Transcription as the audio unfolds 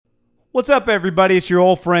What's up, everybody? It's your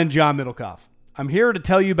old friend, John Middlecoff. I'm here to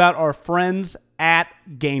tell you about our friends at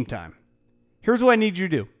Game Time. Here's what I need you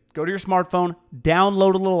to do. Go to your smartphone,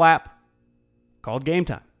 download a little app called Game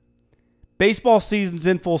Time. Baseball season's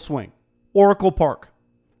in full swing. Oracle Park.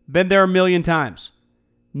 Been there a million times.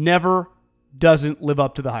 Never doesn't live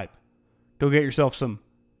up to the hype. Go get yourself some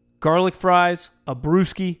garlic fries, a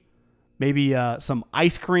brewski, maybe some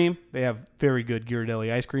ice cream. They have very good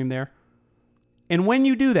Ghirardelli ice cream there. And when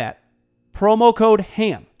you do that, promo code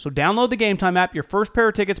HAM. So download the Game Time app. Your first pair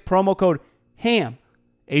of tickets, promo code HAM,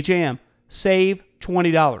 H-A-M, save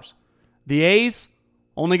 $20. The A's,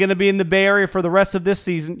 only going to be in the Bay Area for the rest of this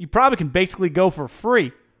season. You probably can basically go for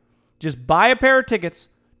free. Just buy a pair of tickets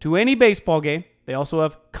to any baseball game. They also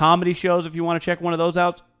have comedy shows if you want to check one of those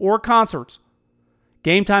out, or concerts.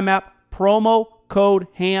 Game Time app, promo code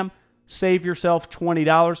HAM, save yourself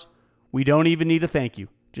 $20. We don't even need a thank you.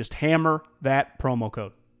 Just hammer that promo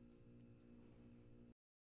code.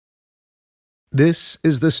 This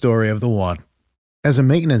is the story of the one. As a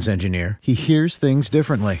maintenance engineer, he hears things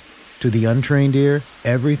differently. To the untrained ear,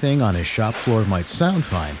 everything on his shop floor might sound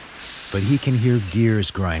fine, but he can hear gears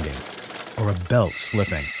grinding or a belt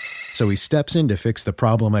slipping. So he steps in to fix the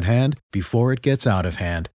problem at hand before it gets out of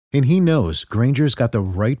hand. And he knows Grainger's got the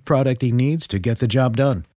right product he needs to get the job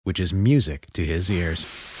done, which is music to his ears.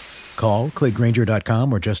 Call, click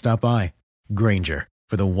Grainger.com, or just stop by. Grainger,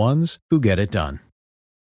 for the ones who get it done.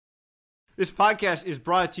 This podcast is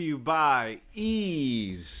brought to you by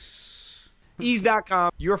Ease. Ease.com,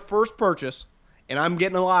 your first purchase, and I'm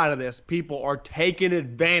getting a lot of this, people are taking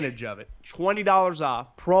advantage of it. $20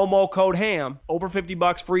 off, promo code HAM, over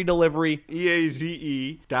 $50 free delivery.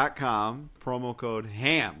 EAZE.com, promo code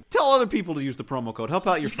HAM. Tell other people to use the promo code. Help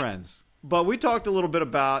out your friends. But we talked a little bit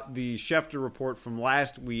about the Schefter report from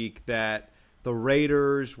last week that the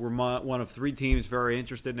Raiders were one of three teams very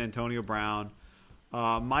interested in Antonio Brown.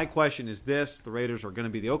 My question is this. The Raiders are going to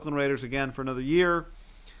be the Oakland Raiders again for another year.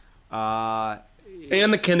 And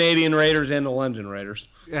the Canadian Raiders and the London Raiders.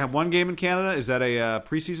 Have one game in Canada. Is that a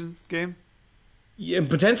preseason game? Yeah,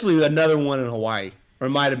 potentially another one in Hawaii. Or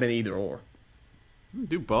it might have been either or.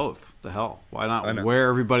 Do both. The hell? Why not wear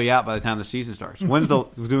everybody out by the time the season starts? Do we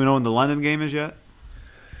know when the London game is yet?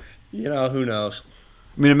 You know, who knows?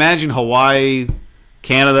 I mean, imagine Hawaii,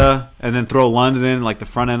 Canada, and then throw London in like the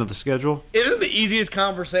front end of the schedule. Isn't the easiest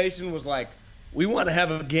conversation was like, we want to have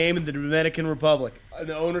a game in the Dominican Republic. And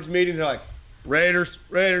the owners' meetings are like, Raiders.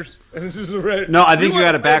 And this is the Raiders. No, I think you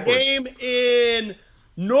got it backwards. A game in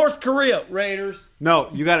North Korea, Raiders. No,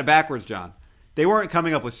 you got it backwards, John. They weren't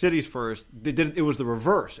coming up with cities first. It was the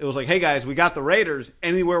reverse. It was like, hey, guys, we got the Raiders.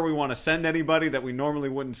 Anywhere we want to send anybody that we normally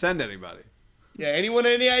wouldn't send anybody. Yeah, anyone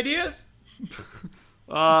any ideas?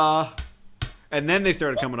 And then they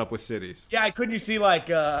started coming up with cities. Yeah, couldn't you see like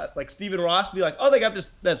Stephen Ross be like, oh, they got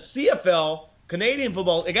that CFL, Canadian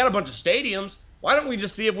football. They got a bunch of stadiums. Why don't we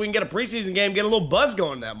just see if we can get a preseason game, get a little buzz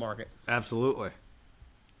going in that market? Absolutely.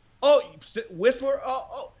 Oh, Whistler?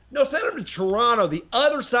 No, send them to Toronto, the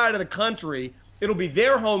other side of the country. It'll be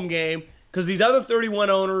their home game because these other 31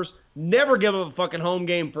 owners never give up a fucking home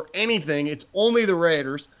game for anything. It's only the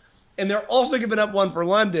Raiders. And they're also giving up one for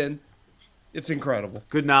London. It's incredible.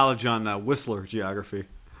 Good knowledge on Whistler geography.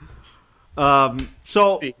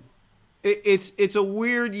 So it's a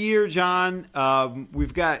weird year, John.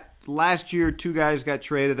 We've got last year 2 guys got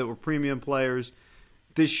traded that were premium players.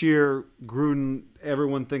 This year, Gruden,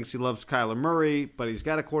 everyone thinks he loves Kyler Murray, but he's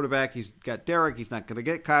got a quarterback. He's got Derek. He's not going to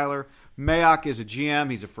get Kyler. Mayock is a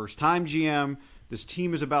GM. He's a first-time GM. This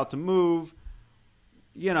team is about to move.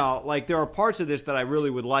 You know, like there are parts of this that I really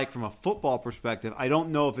would like from a football perspective. I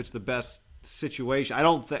don't know if it's the best situation.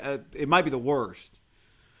 It might be the worst,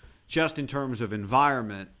 just in terms of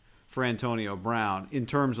environment for Antonio Brown. In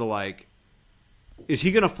terms of like, is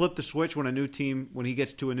he going to flip the switch when he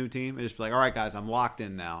gets to a new team and just be like, all right, guys, I'm locked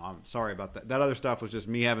in now. I'm sorry about that. That other stuff was just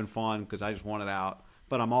me having fun because I just wanted out,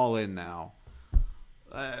 but I'm all in now.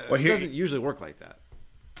 It doesn't usually work like that.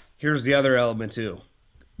 Here's the other element too.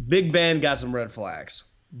 Big Ben got some red flags,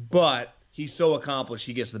 but he's so accomplished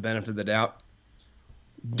he gets the benefit of the doubt.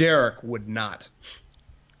 Derek would not.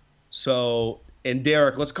 So, and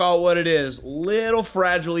Derek, let's call it what it is, little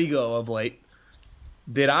fragile ego of late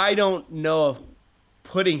that I don't know if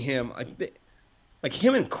putting him, like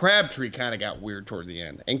him and Crabtree kind of got weird toward the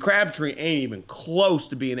end. And Crabtree ain't even close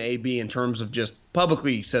to being AB in terms of just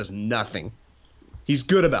publicly he says nothing. He's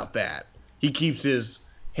good about that. He keeps his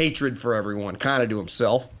hatred for everyone kind of to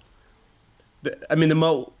himself.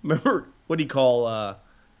 Remember what do you call,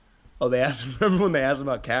 remember when they asked him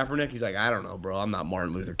about Kaepernick? He's like, I don't know, bro. I'm not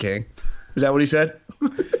Martin Luther King. Is that what he said?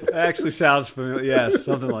 That actually sounds familiar. Yes,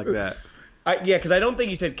 something like that. Yeah, because I don't think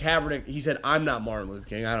he said Kaepernick. He said, "I'm not Martin Luther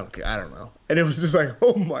King." I don't know. And it was just like,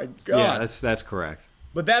 oh my god. Yeah, that's correct.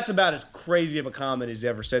 But that's about as crazy of a comment as he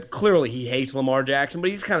ever said. Clearly, he hates Lamar Jackson, but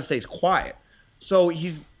he just kind of stays quiet. So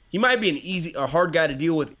he might be an easy or hard guy to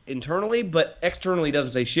deal with internally, but externally he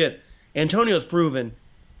doesn't say shit. Antonio's proven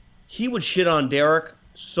he would shit on Derek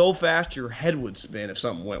so fast your head would spin if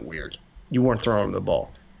something went weird. You weren't throwing him the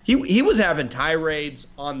ball. He was having tirades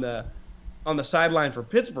on the sideline for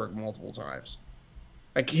Pittsburgh multiple times.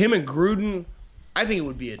 Like him and Gruden, I think it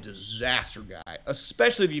would be a disaster guy,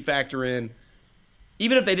 especially if you factor in,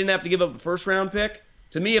 even if they didn't have to give up a first-round pick,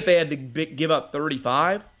 to me, if they had to give up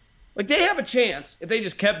 35, like they have a chance if they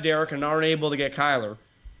just kept Derek and aren't able to get Kyler.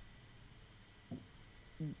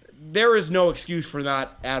 There is no excuse for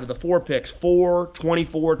not, out of the 4 picks, 4,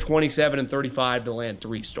 24, 27, and 35 to land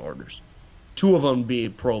 3 starters. 2 of them be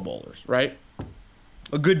Pro Bowlers, right?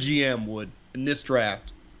 A good GM would, in this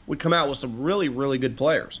draft, would come out with some really, really good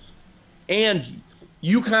players. And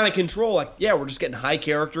you kind of control, like, yeah, we're just getting high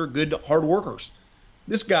character, good, hard workers.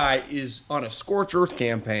 This guy is on a scorched earth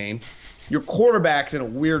campaign. Your quarterback's in a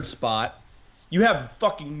weird spot. You have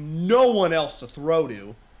fucking no one else to throw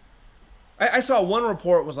to. I saw one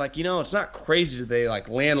report was like, it's not crazy that they like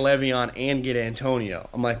land Le'Veon and get Antonio.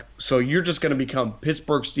 I'm like, so you're just going to become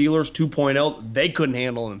Pittsburgh Steelers 2.0? They couldn't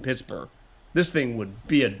handle him in Pittsburgh. This thing would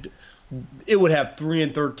be it would have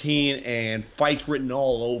 3-13 and fights written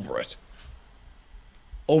all over it.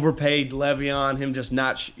 Overpaid Le'Veon, him just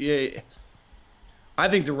not. I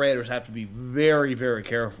think the Raiders have to be very, very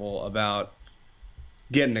careful about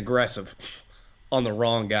getting aggressive on the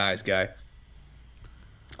wrong guys, guy.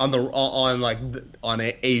 On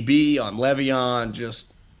AB, on Le'Veon,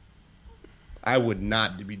 just I would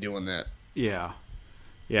not be doing that. Yeah.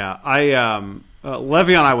 Le'Veon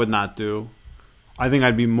I would not do. I think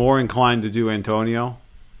I'd be more inclined to do Antonio,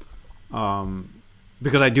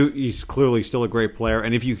 because he's clearly still a great player,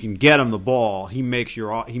 and if you can get him the ball,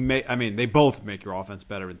 they both make your offense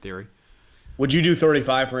better in theory. Would you do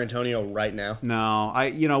 35 for Antonio right now?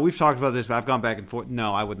 No, we've talked about this, but I've gone back and forth.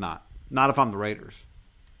 No, I would not. Not if I'm the Raiders.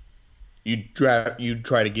 You'd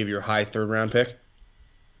try to give your high 3rd round pick?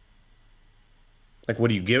 Like, what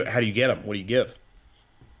do you give? How do you get him? What do you give?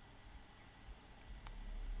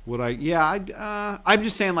 Would I? Yeah, I'm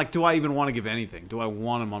just saying, like, do I even want to give anything? Do I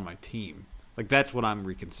want him on my team? Like, that's what I'm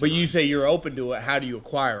reconsidering. But you say you're open to it. How do you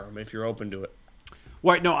acquire him if you're open to it?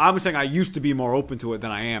 Right, no, I'm saying I used to be more open to it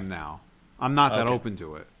than I am now. I'm not that open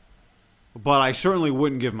to it. But I certainly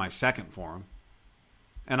wouldn't give my 2nd for him.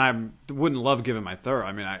 And I wouldn't love giving my 3rd.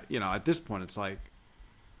 I mean, at this point, it's like,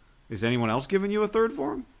 is anyone else giving you a 3rd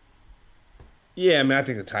for him? Yeah, I mean, I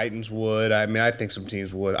think the Titans would. I mean, I think some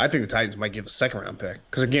teams would. I think the Titans might give a 2nd-round pick.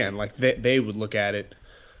 Because, again, like they would look at it,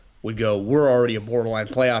 would go, we're already a borderline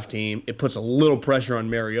playoff team. It puts a little pressure on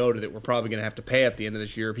Mariota that we're probably going to have to pay at the end of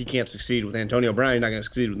this year. If he can't succeed with Antonio Brown, he's not going to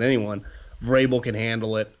succeed with anyone. Vrabel can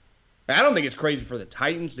handle it. I don't think it's crazy for the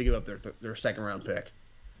Titans to give up their 2nd-round pick.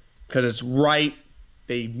 Because it's right.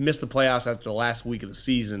 They missed the playoffs after the last week of the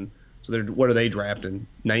season. So what are they drafting?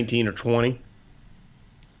 19 or 20?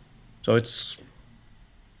 So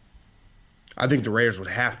I think the Raiders would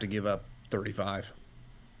have to give up 35.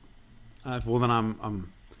 Well, then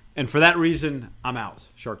I'm and for that reason, I'm out.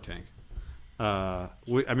 Shark Tank.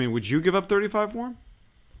 Would you give up 35 for him?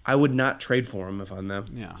 I would not trade for him if I'm them.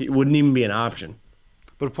 Yeah. It wouldn't even be an option.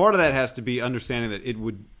 But a part of that has to be understanding that it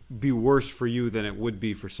would be worse for you than it would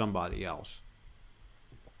be for somebody else.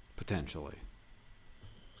 Potentially.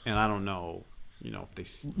 And I don't know, if they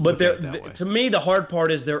But to me, the hard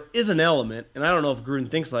part is there is an element, and I don't know if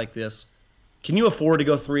Gruden thinks like this. Can you afford to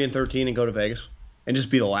go 3-13 and go to Vegas and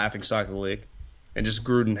just be the laughingstock of the league, and just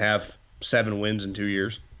Gruden have 7 wins in 2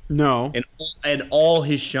 years? No. And all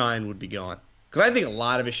his shine would be gone. Because I think a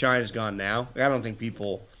lot of his shine is gone now. I don't think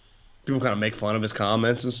people kind of make fun of his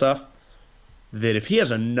comments and stuff. That if he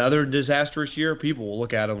has another disastrous year, people will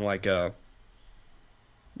look at him like a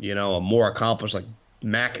more accomplished like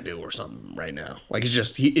McAdoo or something right now. Like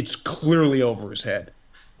it's clearly over his head.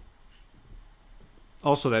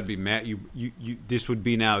 Also, that'd be Matt. This would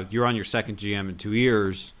be now. You're on your 2nd GM in 2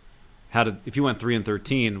 years. If you went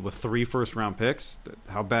 3-13 with 3 first-round picks?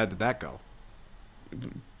 How bad did that go?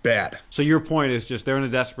 Bad. So your point is just they're in a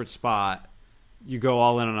desperate spot. You go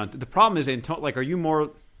all in on. The problem is, are you more?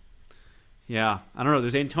 Yeah, I don't know.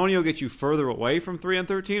 Does Antonio get you further away from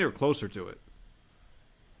 3-13 or closer to it?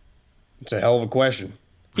 It's a hell of a question.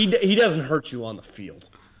 He doesn't hurt you on the field.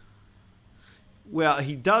 Well,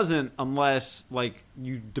 he doesn't unless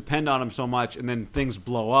you depend on him so much, and then things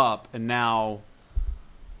blow up, and now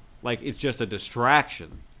like it's just a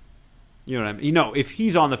distraction. You know what I mean? You know, if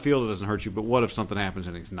he's on the field, it doesn't hurt you. But what if something happens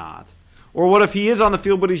and he's not? Or what if he is on the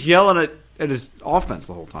field, but he's yelling at his offense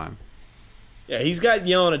the whole time? Yeah, he's got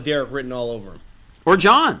yelling at Derek written all over him. Or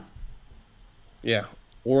John. Yeah,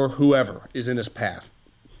 or whoever is in his path.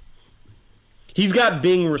 He's got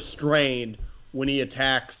being restrained when he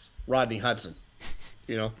attacks Rodney Hudson,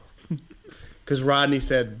 you know? Because Rodney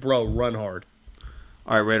said, bro, run hard.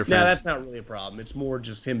 All right, Raider fans. Now, that's not really a problem. It's more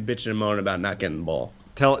just him bitching and moaning about not getting the ball.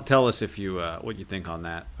 Tell us if you what you think on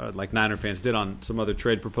that, like Niner fans did on some other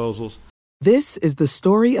trade proposals. This is the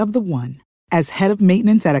story of the one. As head of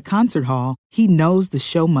maintenance at a concert hall, he knows the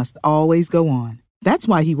show must always go on. That's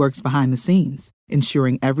why he works behind the scenes,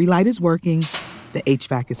 ensuring every light is working, the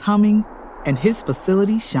HVAC is humming, and his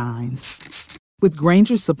facility shines. With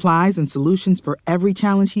Grainger's supplies and solutions for every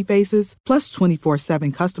challenge he faces, plus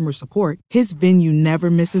 24/7 customer support, his venue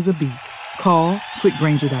never misses a beat. Call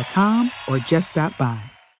quickgrainger.com or just stop by.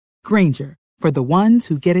 Grainger, for the ones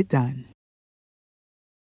who get it done.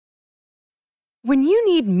 When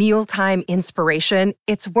you need mealtime inspiration,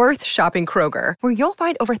 it's worth shopping Kroger, where you'll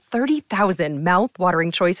find over 30,000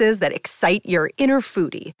 mouth-watering choices that excite your inner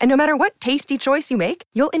foodie. And no matter what tasty choice you make,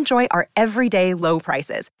 you'll enjoy our everyday low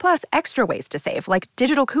prices, plus extra ways to save, like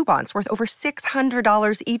digital coupons worth over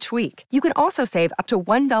 $600 each week. You can also save up to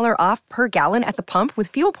 $1 off per gallon at the pump with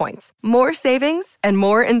fuel points. More savings and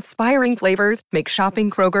more inspiring flavors make shopping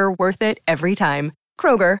Kroger worth it every time.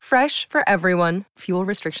 Kroger, fresh for everyone. Fuel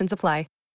restrictions apply.